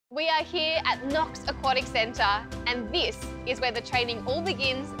We are here at Knox Aquatic Centre, and this is where the training all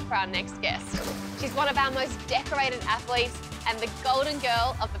begins for our next guest. She's one of our most decorated athletes and the golden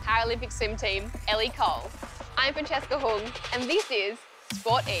girl of the Paralympic swim team, Ellie Cole. I'm Francesca Hung, and this is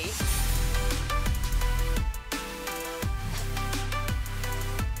SportE.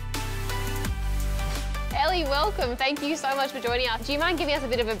 Ellie, welcome. Thank you so much for joining us. Do you mind giving us a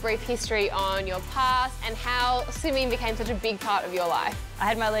bit of a brief history on your past and how swimming became such a big part of your life? I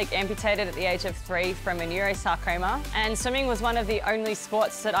had my leg amputated at the age of 3 from a neurosarcoma, and swimming was one of the only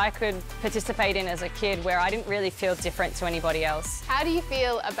sports that I could participate in as a kid where I didn't really feel different to anybody else. How do you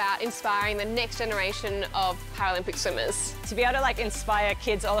feel about inspiring the next generation of Paralympic swimmers? To be able to inspire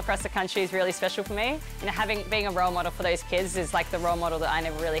kids all across the country is really special for me. You know, being a role model for those kids is like the role model that I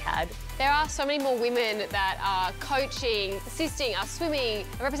never really had. There are so many more women that are coaching, assisting, are swimming.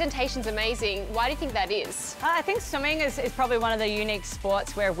 The representation's amazing. Why do you think that is? I think swimming is probably one of the unique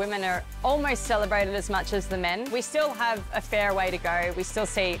sports where women are almost celebrated as much as the men. We still have a fair way to go. We still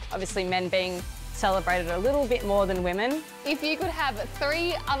see, obviously, men being celebrated a little bit more than women. If you could have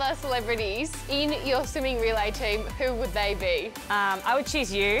 3 other celebrities in your swimming relay team, who would they be? I would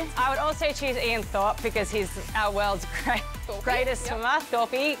choose you. I would also choose Ian Thorpe because he's our world's greatest swimmer.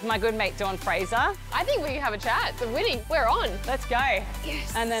 Thorpe, my good mate Dawn Fraser. I think we can have a chat. The winning, we're on. Let's go.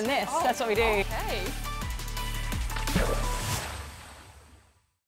 Yes. And then this, that's what we do. Okay.